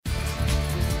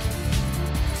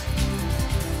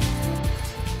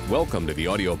Welcome to the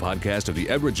audio podcast of the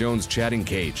Edward Jones Chatting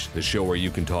Cage, the show where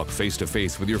you can talk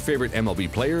face-to-face with your favorite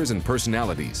MLB players and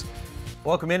personalities.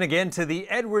 Welcome in again to the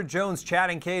Edward Jones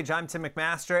Chatting Cage. I'm Tim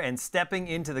McMaster, and stepping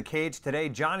into the cage today,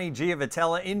 Johnny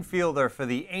Giavotella, infielder for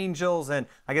the Angels. And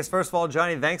I guess, first of all,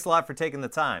 Johnny, thanks a lot for taking the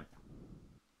time.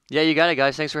 Yeah, you got it,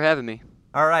 guys. Thanks for having me.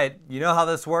 All right, you know how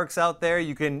this works out there.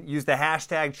 You can use the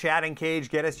hashtag Chatting Cage,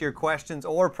 get us your questions,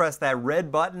 or press that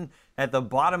red button at the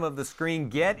bottom of the screen.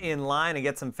 Get in line and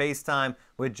get some FaceTime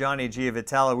with Johnny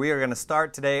Giavotella. We are going to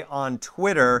start today on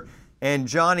Twitter. And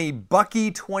Johnny,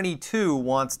 Bucky22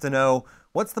 wants to know,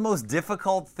 what's the most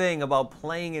difficult thing about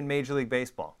playing in Major League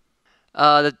Baseball?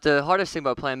 The hardest thing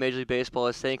about playing Major League Baseball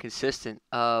is staying consistent.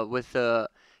 With the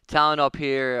talent up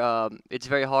here, it's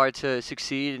very hard to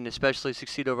succeed, and especially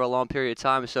succeed over a long period of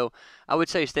time. So I would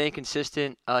say staying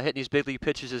consistent, hitting these big league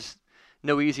pitches is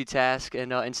no easy task,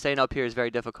 and staying up here is very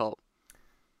difficult.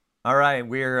 All right,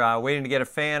 we're waiting to get a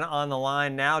fan on the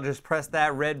line now. Just press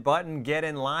that red button, get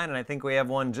in line, and I think we have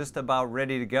one just about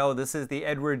ready to go. This is the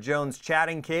Edward Jones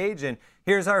Chatting Cage, and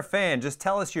here's our fan. Just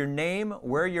tell us your name,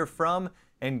 where you're from,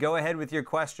 and go ahead with your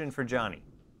question for Johnny.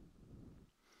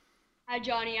 Hi,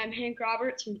 Johnny. I'm Hank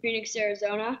Roberts from Phoenix,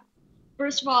 Arizona.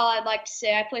 First of all, I'd like to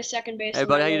say I play second base Hey, on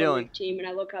buddy, my how you little doing? league team, and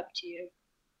I look up to you.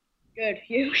 Good.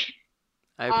 You?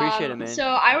 I appreciate it, man. So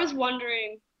I was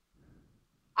wondering,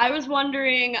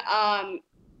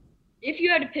 if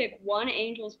you had to pick one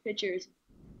Angels pitcher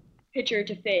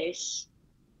to face,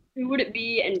 who would it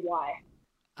be and why?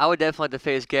 I would definitely like to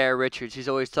face Garrett Richards. He's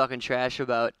always talking trash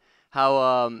about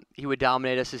how he would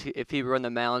dominate us if he were on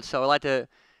the mound. So I'd like to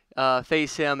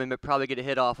face him and probably get a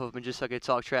hit off of him, and just so I could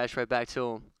talk trash right back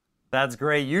to him. That's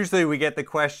great. Usually we get the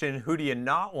question, who do you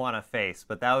not want to face?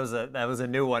 But that was a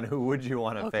new one. Who would you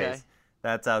want to face?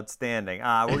 That's outstanding.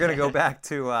 We're going to go back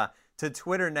to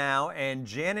Twitter now, and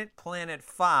Janet Planet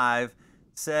 5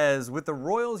 says, with the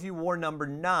Royals you wore number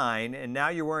 9, and now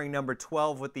you're wearing number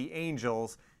 12 with the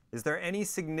Angels. Is there any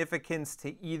significance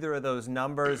to either of those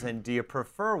numbers, and do you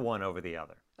prefer one over the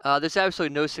other? There's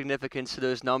absolutely no significance to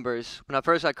those numbers. When I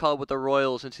first got called with the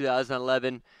Royals in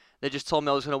 2011, they just told me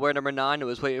I was going to wear number 9. It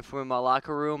was waiting for me in my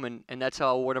locker room, and that's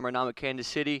how I wore number 9 with Kansas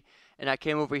City. And I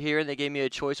came over here, and they gave me a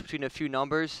choice between a few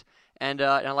numbers, and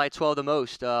I like 12 the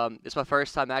most. It's my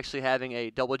first time actually having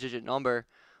a double-digit number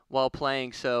while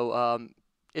playing, so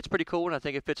it's pretty cool, and I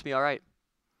think it fits me all right.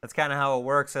 That's kind of how it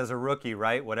works as a rookie,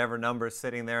 right? Whatever number's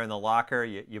sitting there in the locker,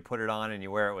 you put it on and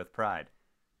you wear it with pride.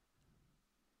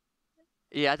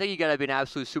 Yeah, I think you got to be an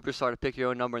absolute superstar to pick your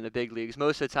own number in the big leagues.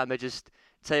 Most of the time, they just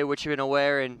tell you what you're going to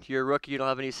wear, and you're a rookie, you don't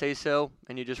have any say-so,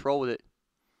 and you just roll with it.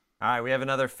 All right, we have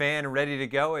another fan ready to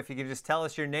go. If you could just tell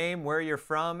us your name, where you're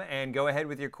from, and go ahead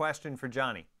with your question for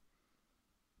Johnny.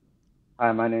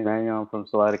 Hi, my name is Daniel. I'm from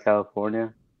Salida,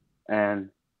 California.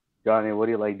 And Johnny, what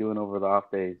do you like doing over the off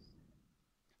days?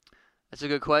 That's a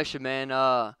good question,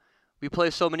 man. We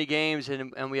play so many games,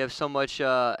 and we have so much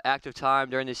active time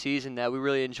during the season that we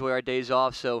really enjoy our days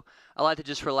off. So I like to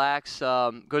just relax,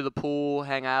 go to the pool,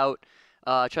 hang out,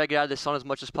 try to get out of the sun as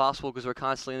much as possible because we're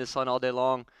constantly in the sun all day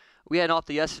long. We had an off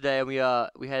day yesterday, and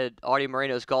we had Artie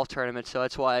Moreno's golf tournament, so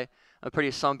that's why I'm pretty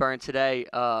sunburned today.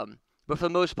 But for the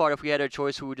most part, if we had our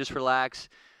choice, we would just relax,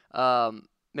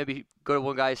 maybe go to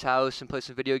one guy's house and play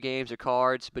some video games or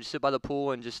cards, but just sit by the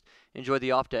pool and just enjoy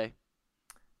the off day.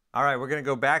 All right, we're going to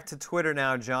go back to Twitter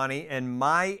now, Johnny, and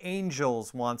My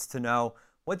Angels wants to know,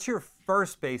 what's your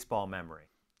first baseball memory?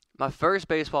 My first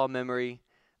baseball memory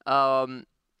has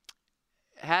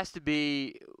to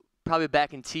be probably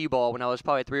back in T-ball when I was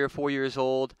probably 3 or 4 years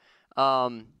old. I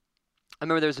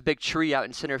remember there was a big tree out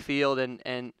in center field,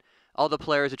 and all the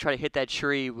players would try to hit that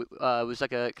tree. It was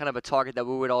like a kind of a target that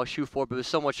we would all shoot for, but it was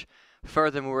so much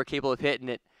further than we were capable of hitting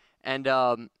it. And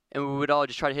we would all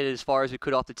just try to hit it as far as we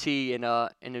could off the tee, and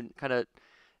then kind of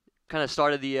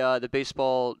started the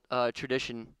baseball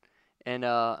tradition in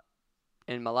my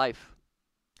life.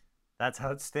 That's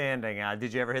outstanding.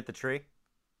 Did you ever hit the tree?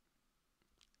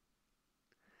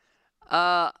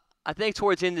 I think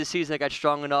towards the end of the season I got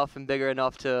strong enough and bigger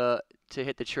enough to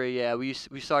hit the tree. Yeah, we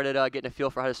started getting a feel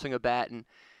for how to swing a bat, and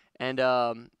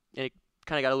it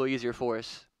kind of got a little easier for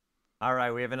us. All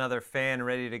right, we have another fan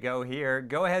ready to go here.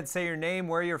 Go ahead, say your name,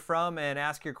 where you're from, and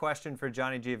ask your question for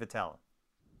Johnny Giavotella.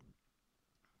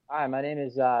 Hi, my name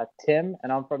is Tim,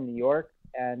 and I'm from New York.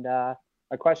 And my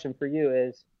question for you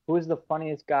is, who is the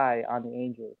funniest guy on the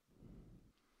Angels?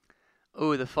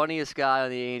 Oh, the funniest guy on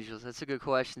the Angels. That's a good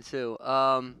question, too.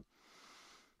 I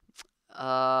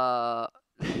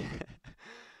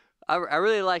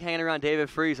really like hanging around David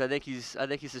Freese. I think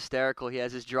he's hysterical. He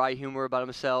has this dry humor about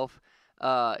himself.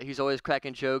 He's always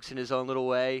cracking jokes in his own little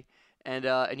way,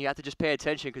 and you have to just pay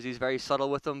attention because he's very subtle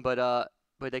with them, but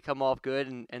they come off good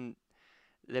and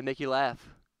they make you laugh.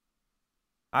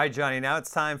 All right, Johnny, now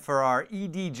it's time for our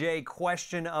EDJ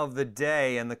question of the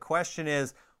day. And the question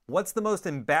is, what's the most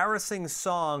embarrassing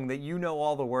song that you know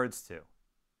all the words to?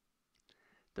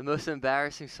 The most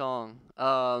embarrassing song?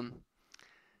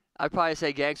 I'd probably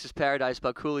say Gangsta's Paradise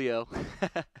by Coolio.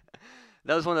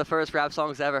 That was one of the first rap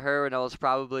songs I ever heard when I was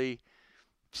probably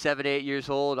 7, 8 years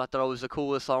old. I thought it was the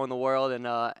coolest song in the world, and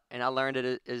I learned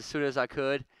it as soon as I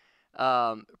could.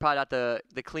 Probably not the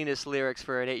cleanest lyrics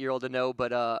for an 8-year-old to know,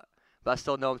 but I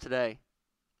still know them today.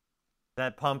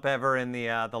 That pump ever in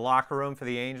the locker room for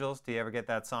the Angels? Do you ever get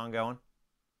that song going?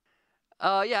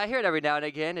 Yeah, I hear it every now and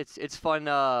again. It's fun,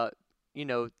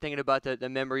 thinking about the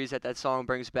memories that song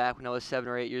brings back when I was 7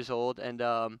 or 8 years old, and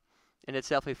it's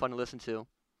definitely fun to listen to.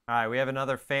 All right, we have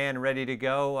another fan ready to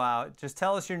go. Just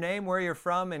tell us your name, where you're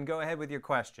from, and go ahead with your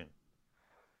question.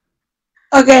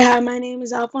 Okay, hi, my name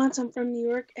is Alphonse. I'm from New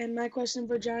York, and my question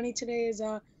for Johnny today is,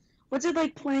 what's it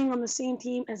like playing on the same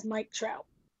team as Mike Trout?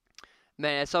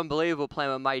 Man, it's unbelievable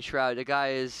playing with Mike Trout. The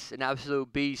guy is an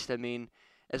absolute beast. I mean,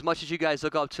 as much as you guys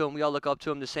look up to him, we all look up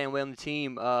to him the same way on the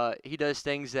team. He does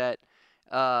things that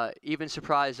even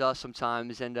surprise us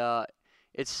sometimes, and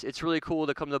it's really cool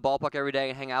to come to the ballpark every day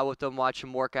and hang out with him, watch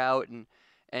him work out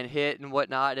and hit and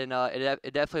whatnot, and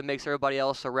it definitely makes everybody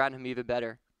else around him even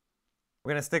better.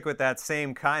 We're going to stick with that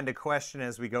same kind of question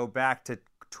as we go back to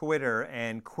Twitter,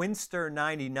 and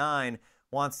Quinster99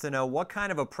 wants to know, what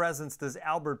kind of a presence does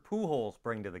Albert Pujols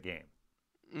bring to the game?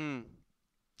 Man,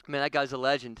 that guy's a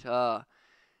legend.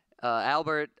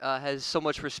 Albert has so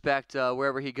much respect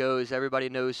wherever he goes. Everybody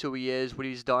knows who he is, what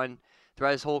he's done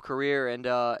throughout his whole career, and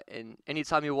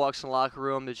anytime he walks in the locker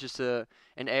room, there's just an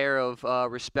air of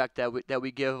respect that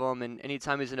we give him. And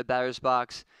anytime he's in a batter's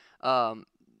box,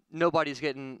 nobody's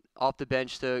getting off the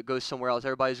bench to go somewhere else.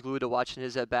 Everybody's glued to watching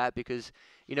his at bat because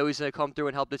he's going to come through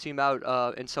and help the team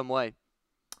out in some way.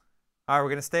 All right, we're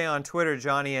going to stay on Twitter,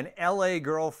 Johnny. And LA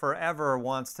Girl Forever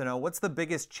wants to know, what's the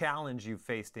biggest challenge you've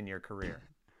faced in your career?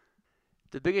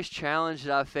 The biggest challenge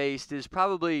that I've faced is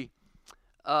probably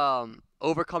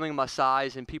overcoming my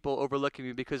size and people overlooking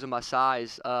me because of my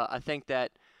size. I think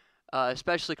that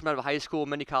especially coming out of high school,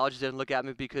 many colleges didn't look at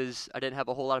me because I didn't have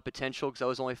a whole lot of potential because I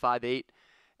was only 5'8".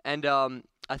 And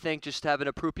I think just having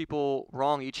to prove people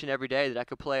wrong each and every day that I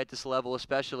could play at this level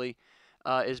especially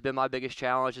has been my biggest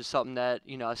challenge. It's something that,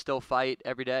 I still fight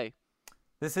every day.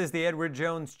 This is the Edward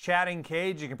Jones Chatting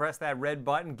Cage. You can press that red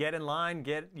button, get in line,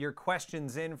 get your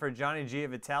questions in for Johnny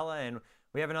Giavotella. And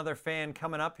we have another fan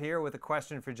coming up here with a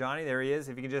question for Johnny. There he is.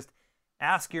 If you can just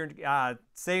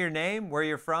say your name, where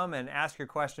you're from, and ask your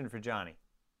question for Johnny.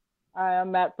 Hi,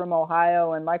 I'm Matt from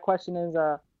Ohio, and my question is,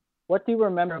 what do you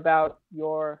remember about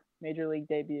your Major League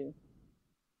debut?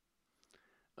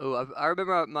 Oh, I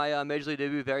remember my Major League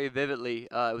debut very vividly.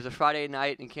 It was a Friday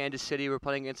night in Kansas City. We were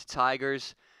playing against the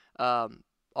Tigers.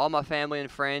 All my family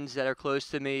and friends that are close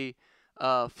to me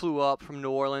flew up from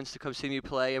New Orleans to come see me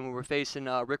play, and we were facing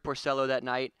Rick Porcello that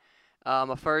night.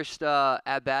 My first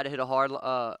at-bat, I hit a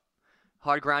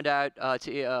hard ground out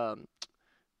to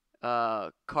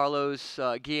Carlos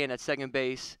Guillen at second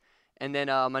base. And then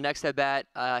my next at-bat,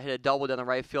 I hit a double down the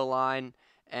right field line.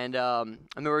 And I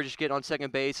remember just getting on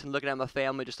second base and looking at my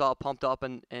family, just all pumped up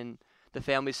in the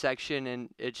family section. And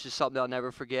it's just something I'll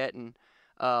never forget. And,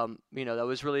 that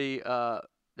was really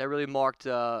that really marked,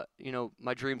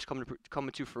 my dreams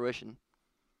coming to fruition.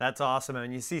 That's awesome. I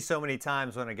mean, you see so many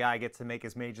times when a guy gets to make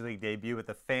his Major League debut with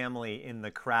the family in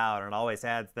the crowd, and it always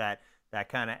adds that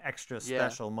kind of extra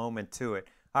special moment to it.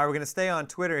 All right, we're going to stay on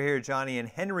Twitter here, Johnny, and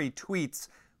Henry Tweets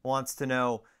wants to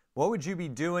know, what would you be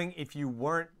doing if you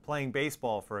weren't playing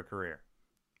baseball for a career?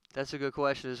 That's a good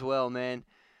question as well, man.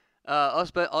 Us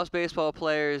baseball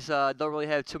players don't really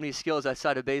have too many skills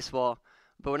outside of baseball.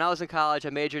 But when I was in college,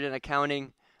 I majored in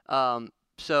accounting.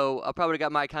 So I probably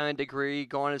got my accounting degree,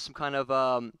 going into some kind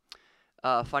of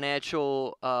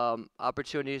financial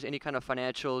opportunities. Any kind of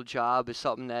financial job is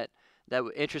something that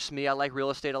interests me. I like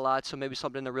real estate a lot, so maybe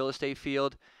something in the real estate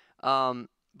field.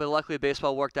 But luckily,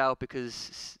 baseball worked out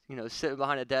because, sitting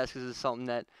behind a desk is something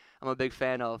that I'm a big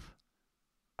fan of.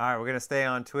 All right, we're going to stay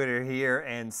on Twitter here,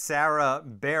 and Sarah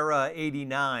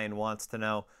Barra89 wants to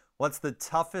know, what's the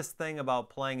toughest thing about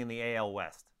playing in the AL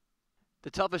West? The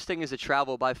toughest thing is the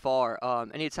travel by far.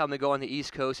 Anytime we go on the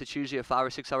East Coast, it's usually a 5 or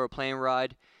 6 hour plane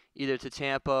ride, either to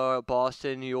Tampa,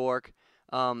 Boston, New York.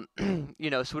 So we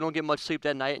don't get much sleep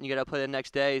that night, and you got to play the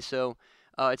next day. So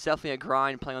it's definitely a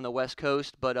grind playing on the West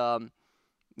Coast, but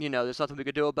there's nothing we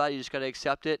could do about it. You just got to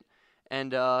accept it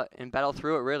and battle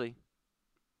through it, really.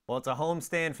 Well, it's a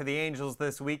homestand for the Angels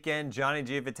this weekend. Johnny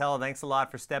Giavotella, thanks a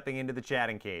lot for stepping into the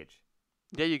chatting cage.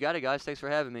 Yeah, you got it, guys. Thanks for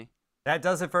having me. That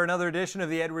does it for another edition of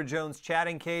the Edward Jones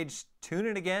Chatting Cage. Tune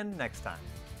in again next time.